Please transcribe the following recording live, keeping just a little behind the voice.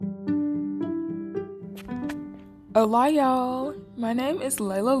Hola, y'all. My name is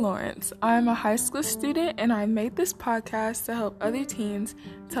Layla Lawrence. I'm a high school student, and I made this podcast to help other teens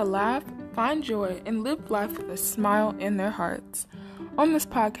to laugh, find joy, and live life with a smile in their hearts. On this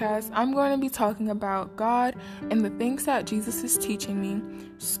podcast, I'm going to be talking about God and the things that Jesus is teaching me,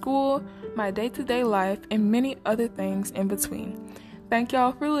 school, my day-to-day life, and many other things in between. Thank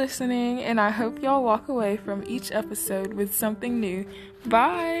y'all for listening, and I hope y'all walk away from each episode with something new.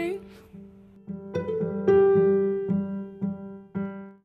 Bye!